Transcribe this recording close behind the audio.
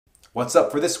What's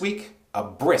up for this week? A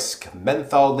brisk,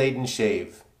 menthol-laden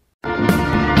shave.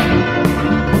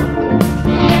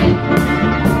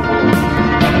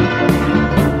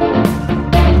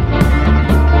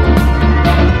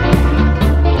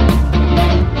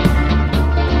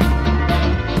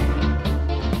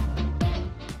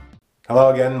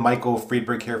 Hello again, Michael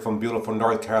Friedberg here from beautiful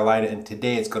North Carolina, and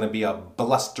today it's going to be a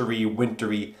blustery,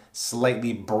 wintry,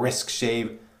 slightly brisk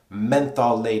shave,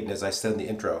 menthol-laden, as I said in the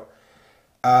intro.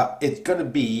 It's going to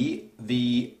be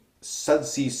the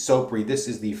Sudsy Soapery. This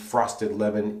is the frosted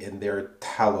lemon in their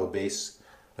tallow base.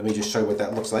 Let me just show you what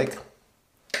that looks like.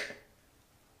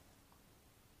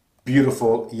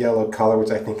 Beautiful yellow color, which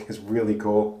I think is really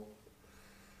cool.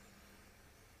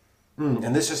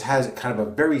 And this just has kind of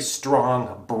a very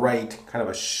strong, bright, kind of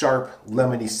a sharp,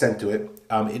 lemony scent to it.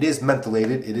 It is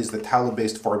mentholated. It is the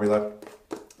tallow-based formula.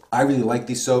 I really like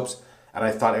these soaps, and I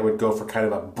thought I would go for kind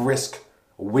of a brisk,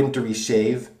 wintry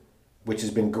shave, which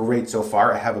has been great so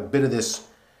far. I have a bit of this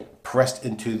pressed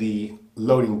into the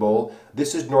loading bowl.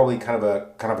 This is normally kind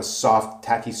of a soft,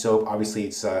 tacky soap. Obviously,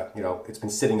 it's it's been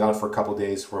sitting out for a couple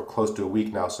days, for close to a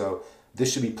week now, so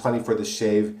this should be plenty for the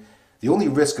shave. The only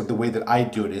risk of the way that I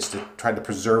do it is to try to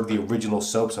preserve the original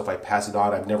soap. So if I pass it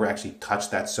on, I've never actually touched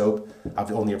that soap.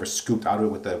 I've only ever scooped out of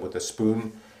it with a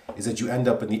spoon. Is that you end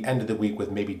up in the end of the week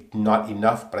with maybe not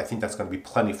enough, but I think that's going to be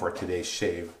plenty for today's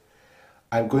shave.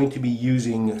 I'm going to be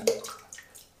using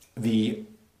the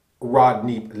Rod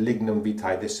Neep Lignum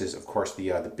Vitae. This is, of course,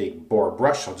 the big boar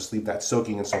brush. I'll just leave that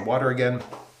soaking in some water again.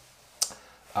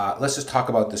 Let's just talk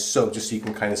about the soap just so you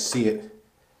can kind of see it.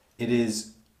 It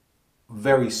is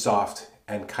very soft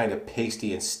and kind of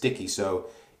pasty and sticky, so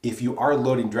if you are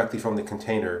loading directly from the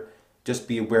container, just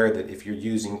be aware that if you're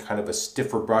using kind of a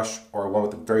stiffer brush or one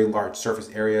with a very large surface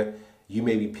area, you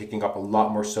may be picking up a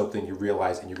lot more soap than you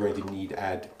realize, and you're going to need to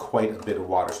add quite a bit of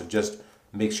water. So just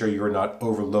make sure you're not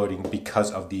overloading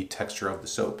because of the texture of the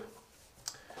soap.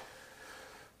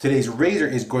 Today's razor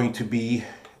is going to be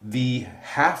the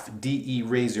Half DE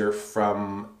razor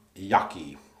from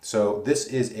Yaqi. So this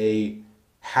is a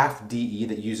half DE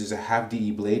that uses a half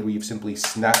DE blade where you've simply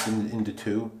snapped it into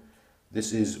two.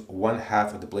 This is one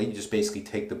half of the blade. You just basically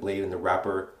take the blade and the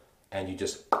wrapper and you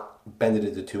just bend it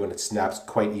into two, and it snaps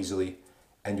quite easily,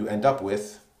 and you end up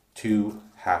with two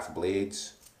half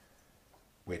blades,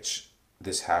 which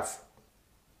this half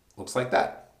looks like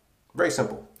that. Very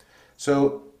simple.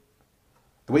 So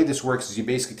the way this works is you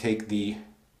basically take the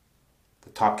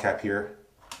top cap here.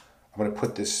 I'm going to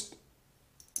put this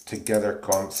together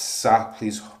comme ça.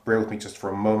 Please bear with me just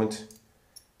for a moment.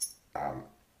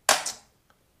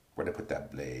 Where did I put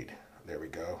that blade? There we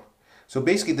go. So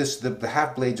basically the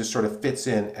half blade just sort of fits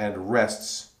in and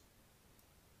rests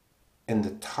in the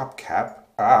top cap.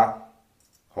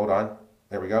 Hold on.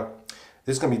 There we go.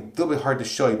 This is going to be a little bit hard to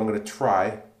show you, but I'm going to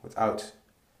try without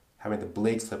having the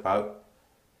blade slip out.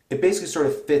 It basically sort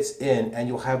of fits in, and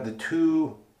you'll have the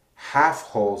two half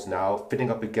holes now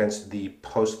fitting up against the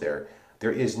post there.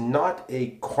 There is not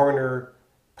a corner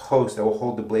post that will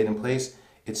hold the blade in place.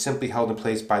 It's simply held in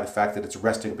place by the fact that it's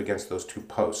resting up against those two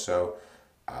posts. So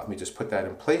let me just put that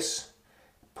in place.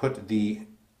 Put the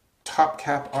top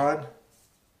cap on.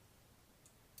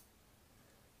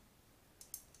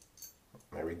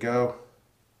 There we go.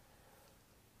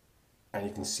 And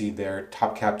you can see there,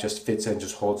 top cap just fits in,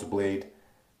 just holds the blade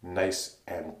nice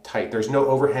and tight. There's no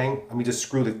overhang. Let me just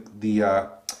screw the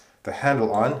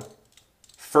handle on.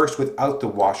 First without the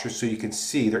washer, so you can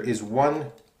see there is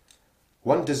one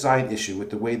design issue with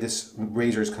the way this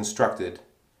razor is constructed,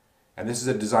 and this is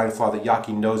a design flaw that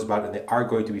Yaqi knows about and they are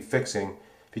going to be fixing.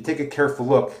 If you take a careful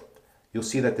look, you'll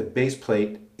see that the base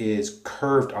plate is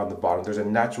curved on the bottom. There's a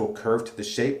natural curve to the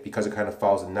shape because it kind of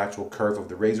follows the natural curve of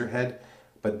the razor head,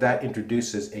 but that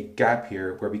introduces a gap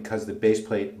here where, because the base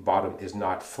plate bottom is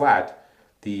not flat,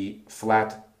 the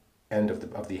flat end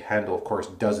of the handle, of course,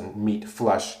 doesn't meet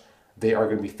flush. They are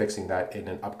going to be fixing that in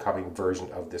an upcoming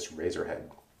version of this razor head.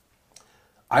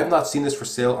 I've not seen this for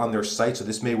sale on their site, so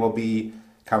this may well be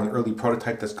kind of an early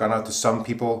prototype that's gone out to some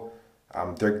people.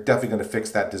 They're definitely going to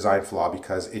fix that design flaw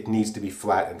because it needs to be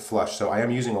flat and flush. So I am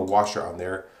using a washer on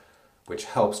there, which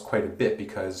helps quite a bit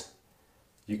because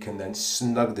you can then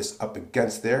snug this up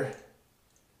against there.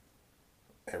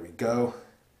 There we go.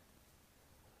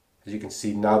 As you can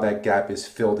see, now that gap is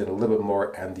filled in a little bit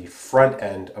more, and the front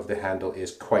end of the handle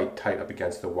is quite tight up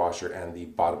against the washer and the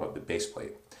bottom of the base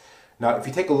plate. Now, if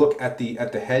you take a look at the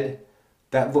head,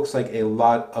 that looks like a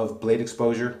lot of blade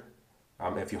exposure.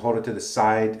 If you hold it to the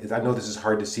side, I know this is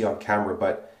hard to see on camera,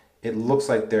 but it looks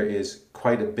like there is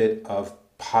quite a bit of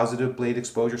positive blade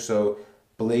exposure. So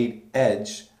blade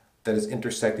edge that is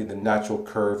intersecting the natural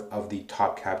curve of the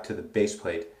top cap to the base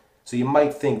plate. So you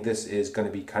might think this is going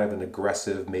to be kind of an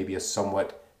aggressive, maybe a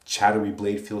somewhat chattery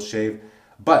blade feel shave,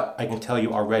 but I can tell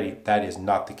you already that is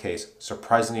not the case.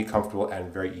 Surprisingly comfortable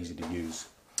and very easy to use.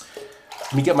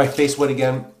 Let me get my face wet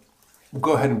again. We'll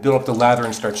go ahead and build up the lather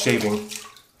and start shaving.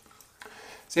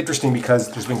 It's interesting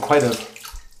because there's been quite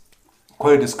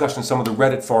a discussion in some of the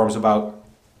Reddit forums about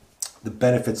the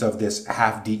benefits of this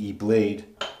half DE blade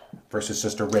versus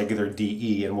just a regular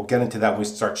DE, and we'll get into that when we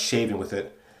start shaving with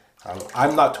it.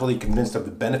 I'm not totally convinced of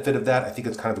the benefit of that. I think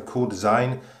it's kind of a cool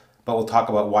design, but we'll talk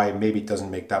about why maybe it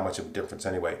doesn't make that much of a difference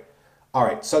anyway. All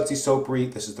right, Sudsy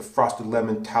Soapery. This is the Frosted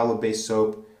Lemon tallow-based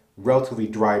soap, relatively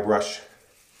dry brush,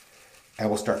 and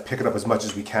we'll start picking up as much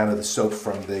as we can of the soap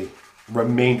from the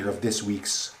remainder of this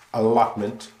week's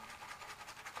allotment.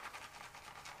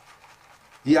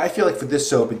 Yeah, I feel like for this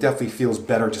soap, it definitely feels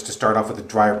better just to start off with a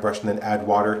drier brush and then add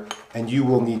water, and you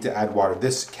will need to add water.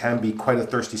 This can be quite a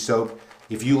thirsty soap.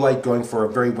 If you like going for a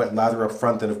very wet lather up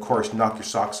front, then of course knock your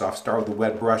socks off. Start with a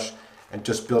wet brush and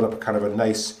just build up a kind of a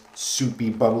nice soupy,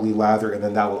 bubbly lather, and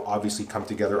then that will obviously come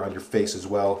together on your face as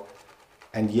well.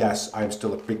 And yes, I'm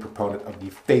still a big proponent of the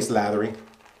face lathering,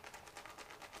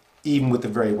 even with the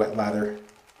very wet lather.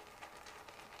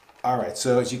 All right,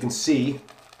 so as you can see,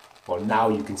 well now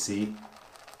you can see,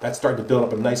 that's starting to build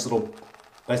up a nice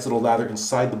little lather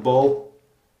inside the bowl.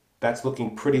 That's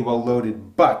looking pretty well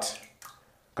loaded, but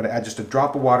I'm going to add just a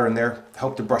drop of water in there,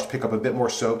 help the brush pick up a bit more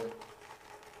soap,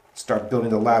 start building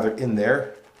the lather in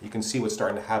there. You can see what's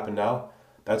starting to happen now.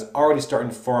 That's already starting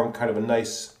to form kind of a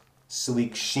nice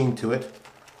sleek sheen to it,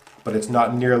 but it's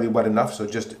not nearly wet enough, so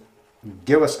just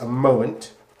give us a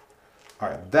moment. All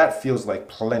right, that feels like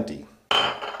plenty.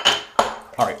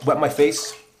 All right, wet my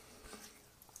face.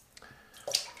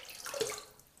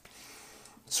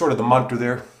 Sort of the mantra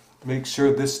there. Make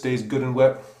sure this stays good and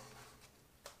wet.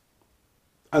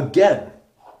 Again,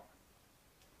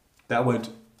 that went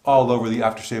all over the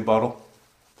aftershave bottle.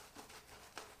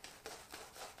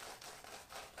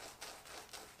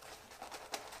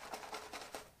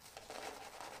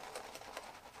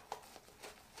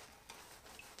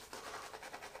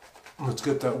 Let's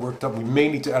get that worked up. We may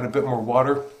need to add a bit more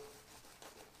water.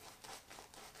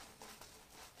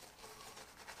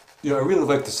 Yeah, I really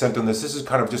like the scent on this. This is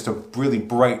kind of just a really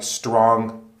bright,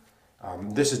 strong,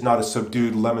 this is not a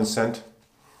subdued lemon scent.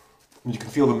 You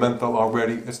can feel the menthol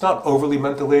already. It's not overly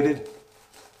mentholated,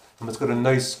 and it's got a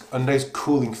nice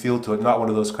cooling feel to it, not one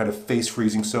of those kind of face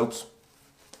freezing soaps.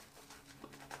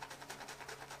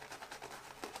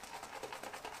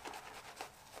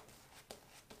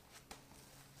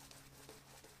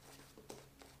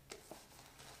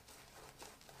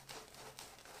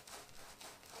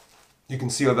 You can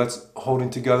see how that's holding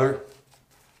together.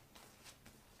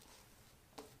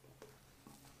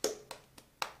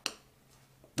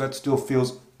 That still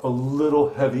feels a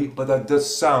little heavy, but that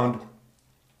does sound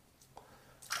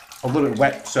a little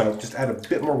wet, so just add a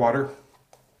bit more water.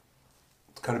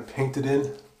 It's kind of painted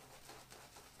in.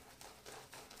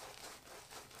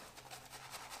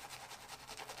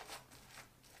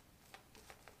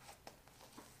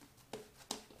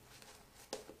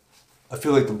 I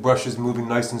feel like the brush is moving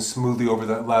nice and smoothly over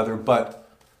that lather, but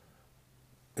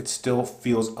it still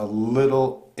feels a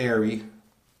little airy.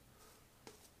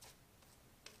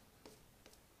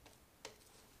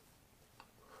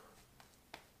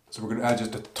 So we're going to add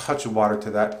just a touch of water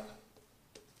to that.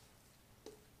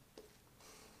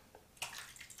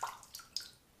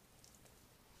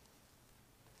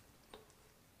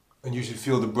 And you should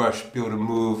feel the brush be able to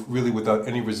move really without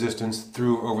any resistance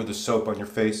through or over the soap on your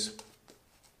face.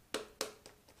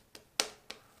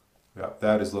 Yeah,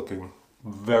 that is looking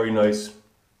very nice.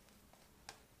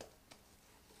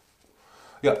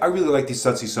 Yeah, I really like these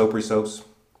Sudsy Soapery soaps.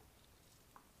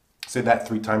 Say that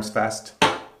 3 times fast.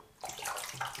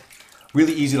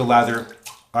 Really easy to lather.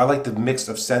 I like the mix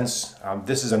of scents.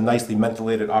 This is a nicely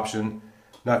mentholated option.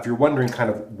 Now, if you're wondering kind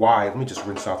of why, let me just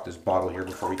rinse off this bottle here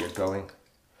before we get going.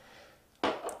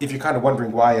 If you're kind of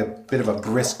wondering why a bit of a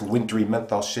brisk, wintry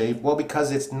menthol shave, well,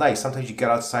 because it's nice. Sometimes you get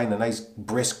outside in a nice,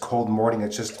 brisk, cold morning.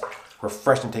 It's just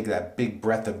refreshing to take that big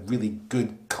breath of really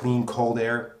good, clean, cold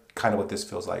air. Kind of what this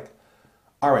feels like.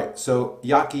 All right, so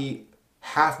Yaqi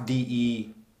Half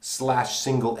DE /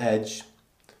 single edge.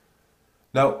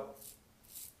 Now,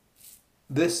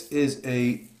 this is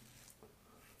a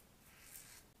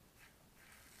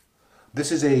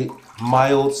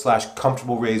mild /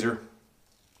 comfortable razor.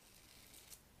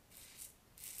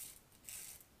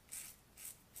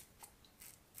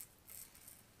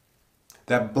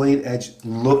 That blade edge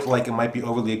looked like it might be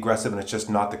overly aggressive, and it's just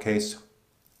not the case.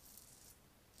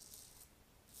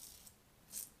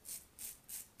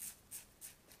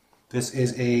 This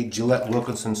is a Gillette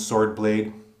Wilkinson sword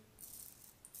blade.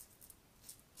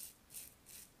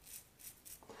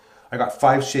 I got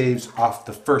 5 shaves off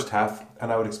the first half,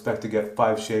 and I would expect to get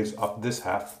 5 shaves off this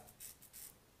half.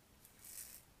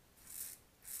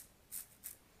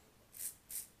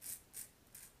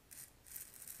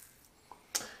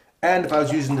 And if I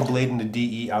was using the blade in the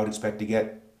DE, I would expect to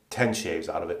get 10 shaves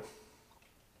out of it.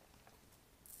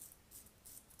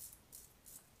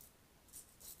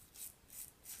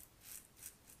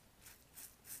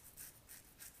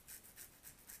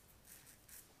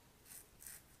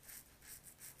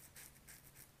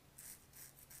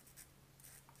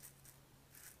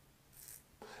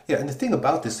 Yeah, and the thing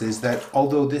about this is that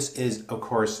although this is, of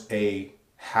course, a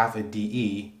half a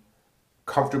DE,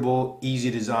 comfortable, easy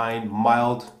design,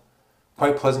 mild,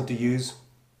 quite pleasant to use.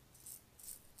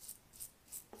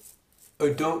 I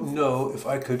don't know if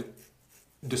I could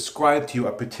describe to you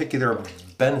a particular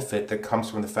benefit that comes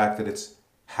from the fact that it's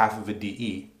half of a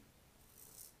DE.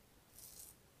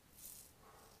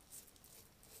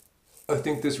 I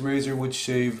think this razor would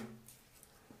shave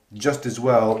just as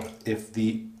well if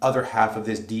the other half of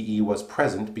this DE was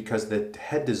present, because the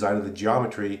head design of the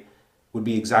geometry would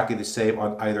be exactly the same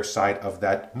on either side of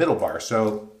that middle bar.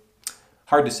 So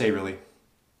hard to say really.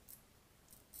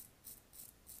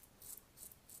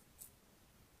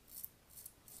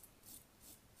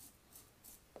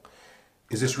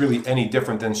 Is this really any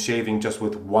different than shaving just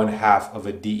with one half of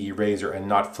a DE razor and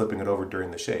not flipping it over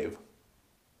during the shave?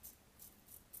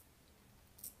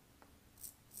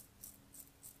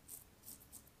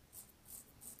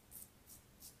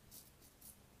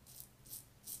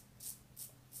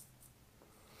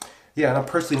 Yeah, and I'm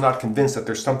personally not convinced that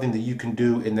there's something that you can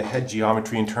do in the head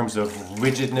geometry in terms of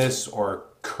rigidness or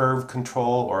curve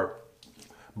control or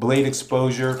blade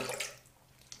exposure,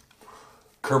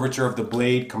 curvature of the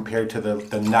blade compared to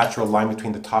the natural line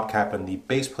between the top cap and the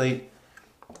base plate,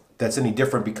 that's any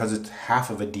different because it's half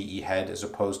of a DE head as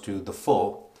opposed to the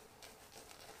full.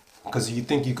 Because you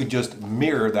think you could just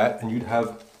mirror that and you'd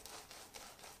have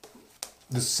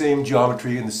the same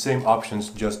geometry and the same options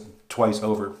just twice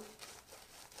over.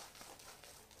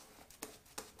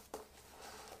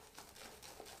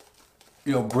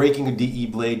 You know, breaking a DE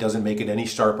blade doesn't make it any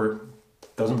sharper,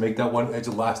 doesn't make that one edge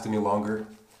last any longer.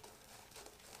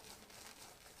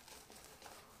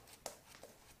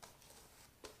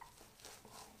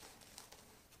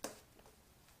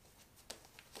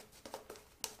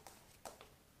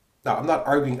 Now, I'm not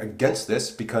arguing against this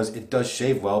because it does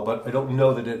shave well, but I don't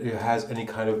know that it has any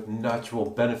kind of natural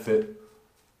benefit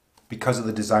because of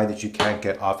the design that you can't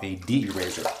get off a DE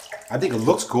razor. I think it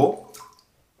looks cool.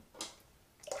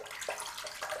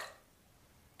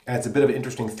 And it's a bit of an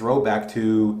interesting throwback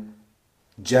to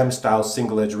gem style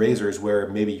single edge razors where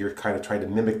maybe you're kind of trying to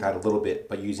mimic that a little bit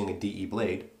by using a DE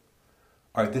blade.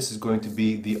 All right, this is going to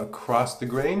be the across the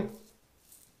grain.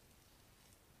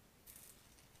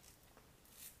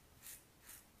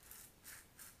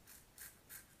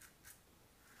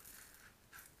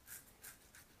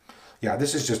 Yeah,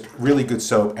 this is just really good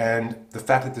soap, and the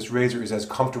fact that this razor is as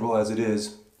comfortable as it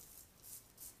is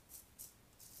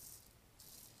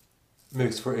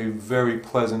makes for a very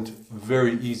pleasant,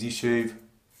 very easy shave.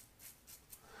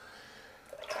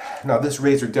 Now this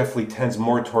razor definitely tends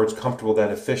more towards comfortable than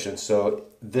efficient, so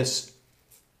this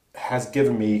has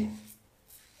given me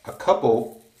a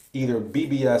couple either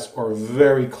BBS or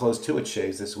very close to it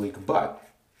shaves this week, but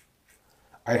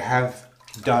I have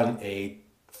done a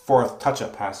 4th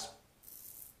touch-up pass.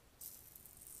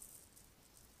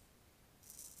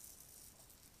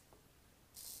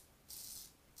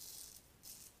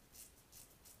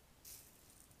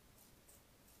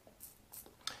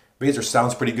 Razor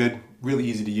sounds pretty good, really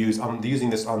easy to use. I'm using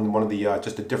this on one of the,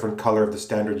 just a different color of the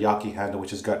standard Yaqi handle,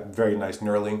 which has got very nice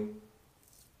knurling.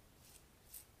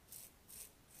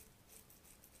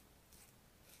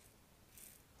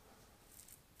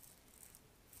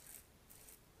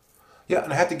 Yeah,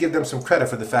 and I have to give them some credit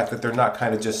for the fact that they're not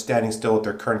kind of just standing still with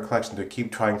their current collection. They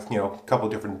keep trying, you know, a couple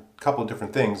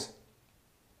different things.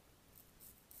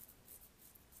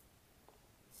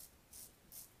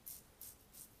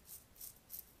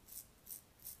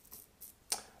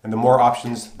 And the more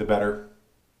options, the better.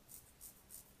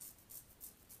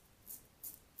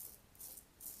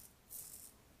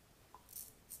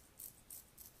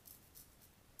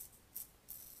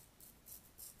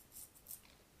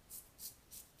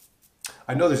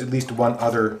 I know there's at least one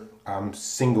other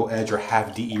single edge or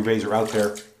half DE razor out there.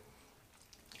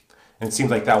 And it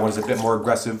seems like that one's a bit more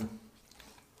aggressive.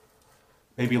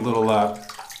 Maybe a little,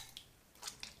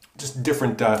 just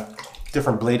different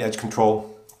blade edge control.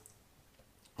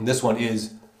 And this one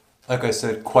is Like I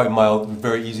said, quite mild,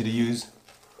 very easy to use.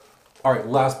 All right,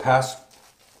 last pass.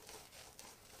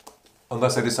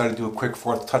 Unless I decide to do a quick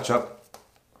fourth touch-up.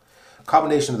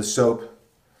 Combination of the soap.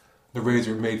 The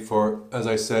razor made for, as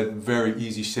I said, very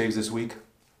easy shaves this week.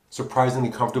 Surprisingly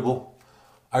comfortable.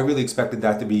 I really expected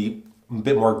that to be a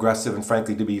bit more aggressive and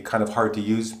frankly to be kind of hard to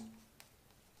use.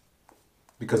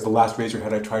 Because the last razor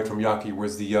head I tried from Yaqi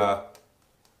was the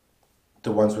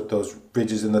ones with those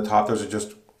ridges in the top. Those are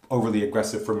just overly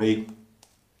aggressive for me.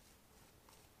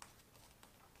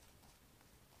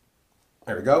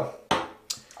 There we go.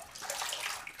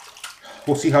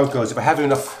 We'll see how it goes. If I have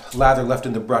enough lather left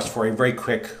in the brush for a very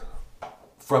quick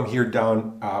from here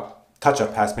down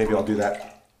touch-up pass, maybe I'll do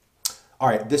that. All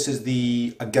right, this is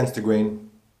the against the grain.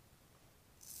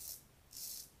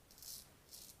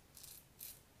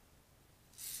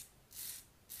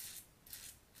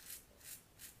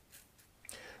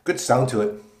 Good sound to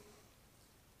it.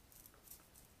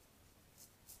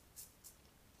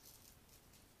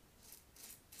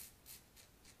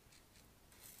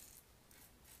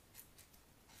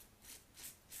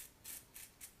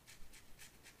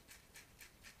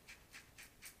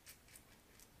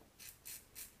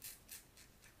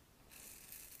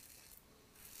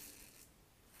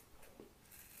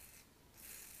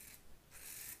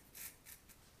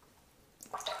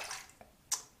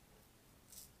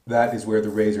 That is where the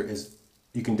razor is.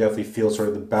 You can definitely feel sort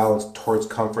of the balance towards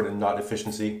comfort and not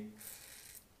efficiency.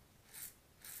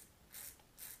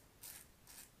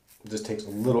 It just takes a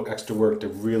little extra work to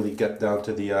really get down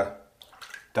to the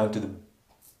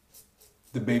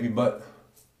baby butt.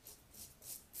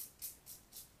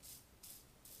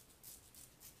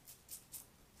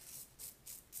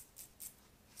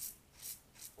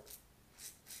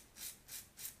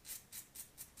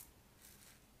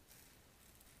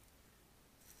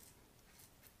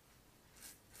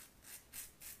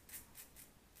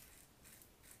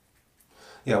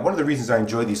 Yeah, one of the reasons I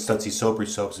enjoy these Sudsy Soapery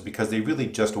soaps is because they really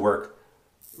just work.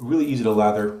 Really easy to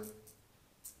lather.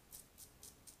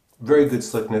 Very good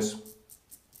slickness.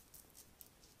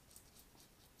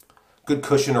 Good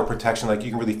cushion or protection, like you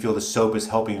can really feel the soap is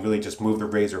helping really just move the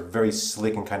razor very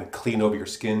slick and kind of clean over your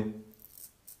skin.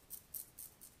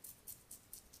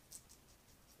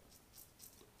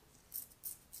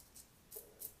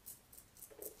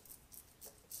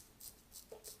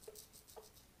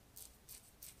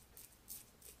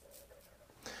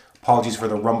 Apologies for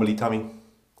the rumbly tummy.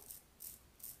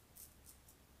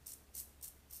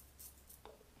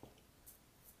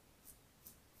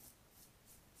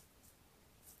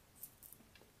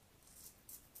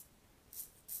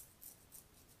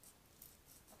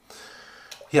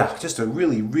 Yeah, just a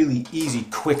really, really easy,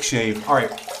 quick shave. All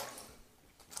right,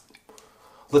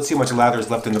 let's see how much lather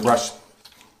is left in the brush.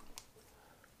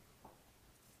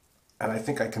 And I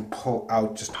think I can pull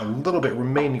out just a little bit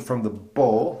remaining from the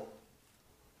bowl.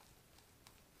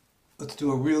 Let's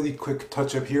do a really quick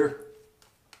touch-up here.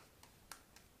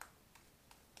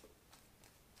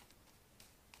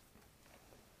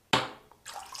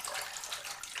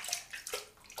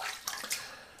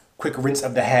 Quick rinse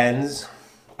of the hands.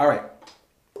 All right.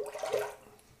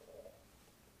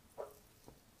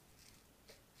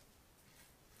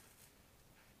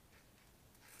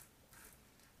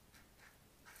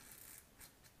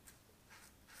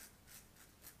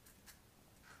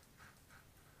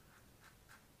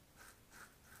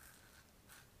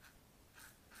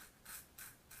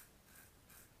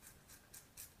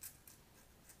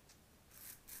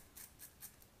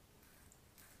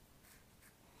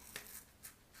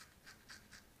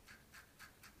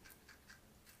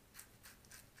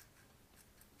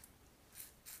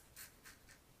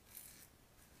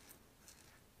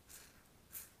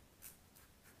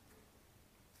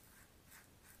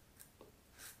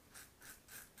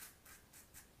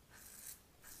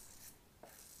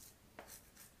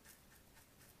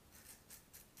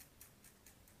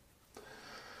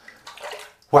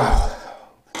 Wow,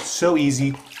 so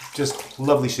easy, just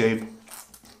lovely shave.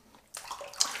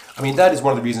 I mean, that is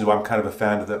one of the reasons why I'm kind of a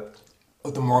fan of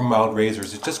the more mild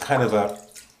razors. It's just kind of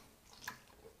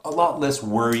a lot less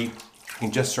worry. You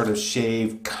can just sort of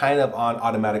shave kind of on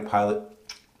automatic pilot.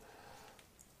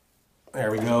 There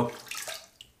we go.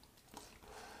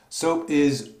 Soap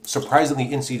is surprisingly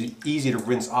easy to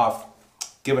rinse off,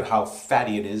 given how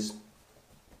fatty it is.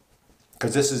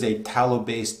 Because this is a tallow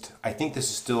based, I think this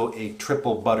is still a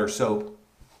triple butter soap.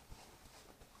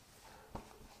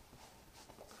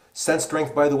 Scent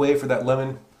strength, by the way, for that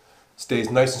lemon stays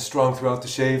nice and strong throughout the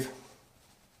shave.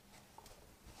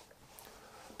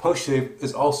 Post shave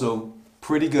is also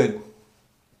pretty good.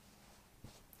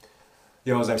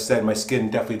 You know, as I've said, my skin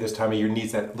definitely this time of year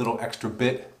needs that little extra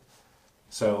bit.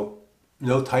 So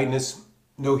no tightness,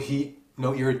 no heat,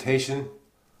 no irritation.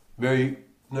 Very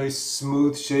nice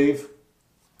smooth shave.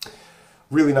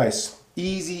 Really nice.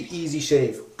 Easy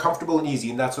shave. Comfortable and easy,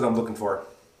 and that's what I'm looking for.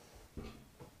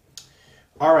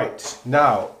 All right,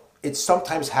 now, it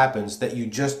sometimes happens that you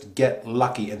just get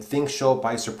lucky and things show up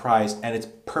by surprise, and it's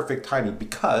perfect timing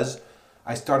because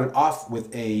I started off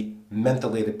with a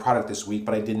mentholated product this week,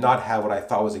 but I did not have what I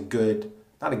thought was a good,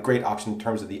 not a great option in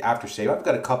terms of the aftershave. I've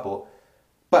got a couple,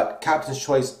 but Captain's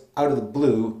Choice, out of the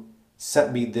blue,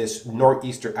 sent me this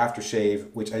Nor'easter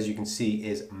aftershave, which as you can see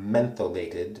is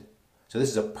mentholated. So this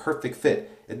is a perfect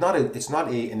fit. It's not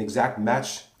an exact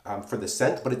match for the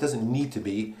scent, but it doesn't need to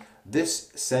be.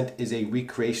 This scent is a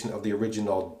recreation of the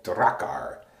original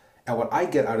Drakkar. And what I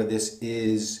get out of this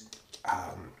is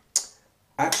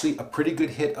actually a pretty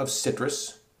good hit of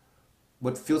citrus,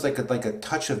 what feels like a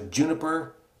touch of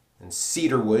juniper and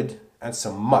cedarwood and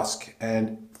some musk.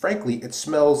 And frankly, it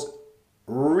smells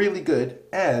really good,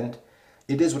 and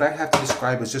it is what I have to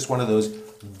describe as just one of those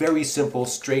very simple,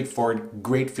 straightforward,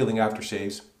 great feeling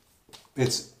aftershaves.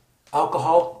 It's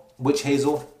alcohol, witch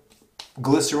hazel,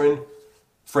 glycerin,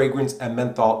 fragrance, and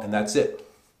menthol, and that's it.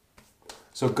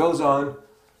 So it goes on.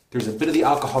 There's a bit of the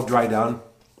alcohol dry down.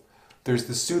 There's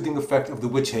the soothing effect of the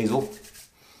witch hazel.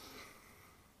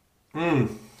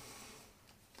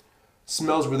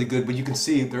 Smells really good, but you can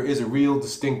see there is a real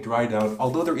distinct dry down.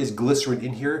 Although there is glycerin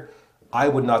in here, I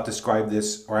would not describe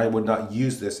this, or I would not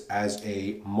use this as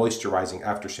a moisturizing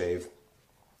aftershave.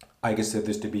 I consider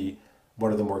this to be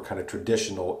one of the more kind of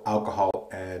traditional alcohol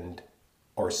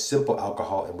or simple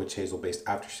alcohol and witch hazel based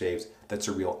aftershaves. That's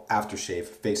a real aftershave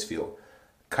face feel.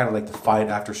 Kind of like the fine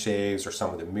aftershaves or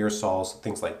some of the Mirsols,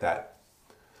 things like that.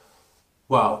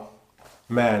 Wow,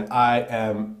 man, I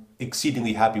am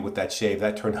exceedingly happy with that shave.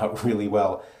 That turned out really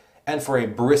well. And for a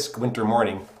brisk winter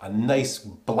morning, a nice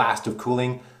blast of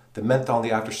cooling. The menthol in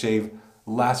the aftershave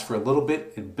lasts for a little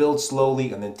bit. It builds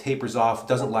slowly and then tapers off.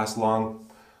 Doesn't last long,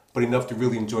 but enough to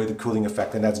really enjoy the cooling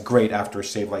effect. And that's great after a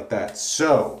shave like that.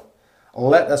 So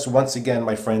let us once again,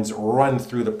 my friends, run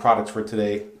through the products for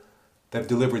today that have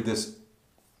delivered this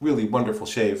really wonderful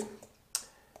shave.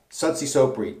 Sudsy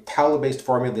Soapery, tallow-based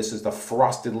formula. This is the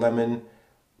frosted lemon.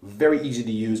 Very easy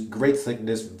to use, great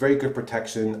thickness, very good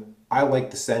protection. I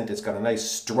like the scent. It's got a nice,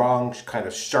 strong, kind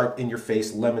of sharp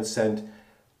in-your-face lemon scent.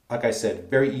 Like I said,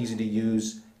 very easy to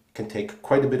use, can take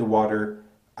quite a bit of water.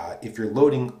 If you're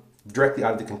loading directly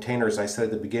out of the container, as I said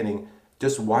at the beginning,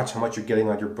 just watch how much you're getting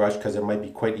on your brush because it might be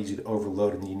quite easy to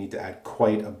overload and you need to add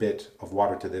quite a bit of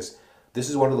water to this. This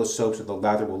is one of those soaps where the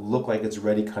lather will look like it's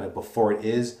ready kind of before it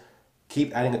is.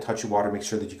 Keep adding a touch of water, make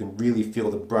sure that you can really feel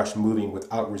the brush moving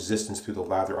without resistance through the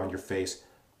lather on your face.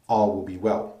 All will be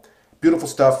well. Beautiful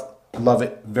stuff, love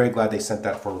it, very glad they sent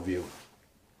that for review.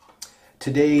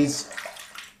 Today's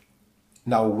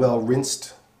now well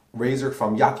rinsed razor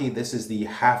from Yaqi. This is the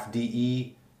Half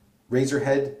DE razor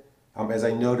head. As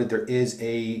I noted, there is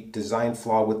a design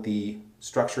flaw with the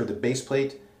structure of the base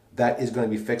plate. That is going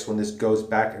to be fixed when this goes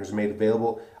back and is made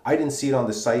available. I didn't see it on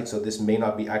the site, so this may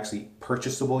not be actually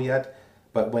purchasable yet,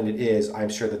 but when it is, I'm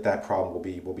sure that problem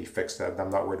will be fixed. I'm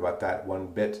not worried about that one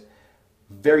bit.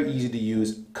 Very easy to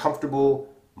use,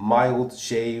 comfortable, mild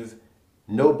shave.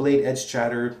 No blade edge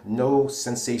chatter, no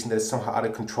sensation that it's somehow out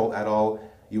of control at all.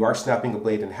 You are snapping a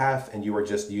blade in half and you are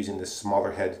just using this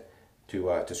smaller head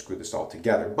to screw this all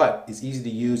together. But it's easy to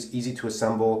use, easy to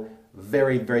assemble,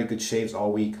 very good shaves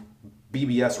all week.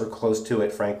 BBS or close to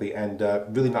it, frankly, and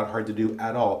really not hard to do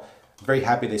at all. Very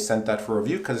happy they sent that for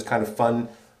review because it's kind of fun,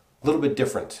 a little bit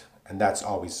different, and that's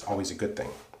always a good thing.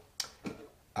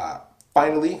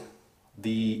 Finally,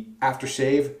 the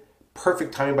aftershave.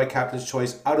 Perfect timing by Captain's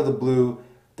Choice, out of the blue.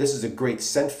 This is a great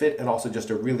scent fit and also just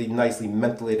a really nicely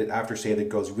mentholated aftershave that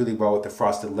goes really well with the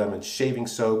frosted lemon shaving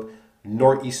soap.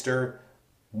 Nor'easter,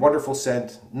 wonderful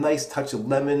scent, nice touch of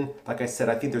lemon. Like I said,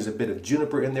 I think there's a bit of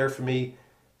juniper in there for me.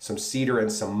 Some cedar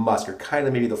and some musk are kind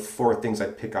of maybe the four things I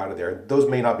pick out of there. Those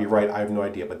may not be right, I have no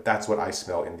idea, but that's what I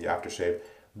smell in the aftershave.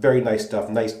 Very nice stuff,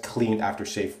 nice clean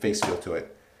aftershave face feel to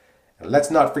it. And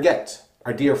let's not forget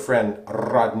our dear friend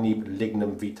Neep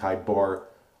Lignum Vitae boar.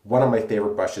 One of my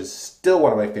favorite brushes, still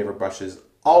one of my favorite brushes,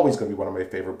 always going to be one of my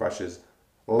favorite brushes.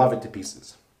 Love it to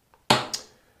pieces.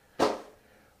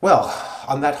 Well,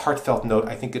 on that heartfelt note,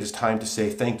 I think it is time to say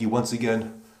thank you once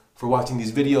again for watching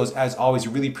these videos. As always,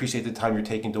 really appreciate the time you're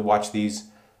taking to watch these.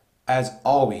 As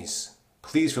always,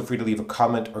 please feel free to leave a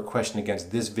comment or question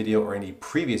against this video or any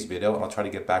previous video, and I'll try to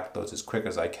get back to those as quick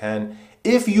as I can.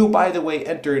 If you, by the way,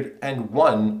 entered and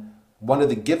won one of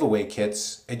the giveaway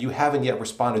kits and you haven't yet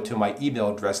responded to my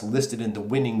email address listed in the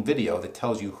winning video that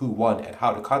tells you who won and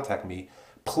how to contact me,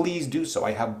 please do so.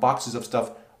 I have boxes of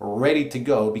stuff ready to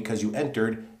go because you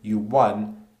entered, you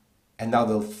won, and now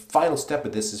the final step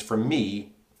of this is for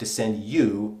me to send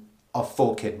you a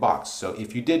full kit box. So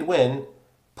if you did win,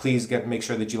 please make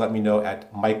sure that you let me know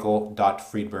at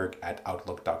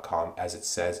michael.friedberg@outlook.com, as it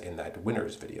says in that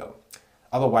winners video.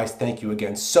 Otherwise, thank you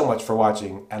again so much for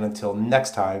watching, and until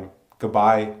next time,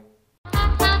 goodbye.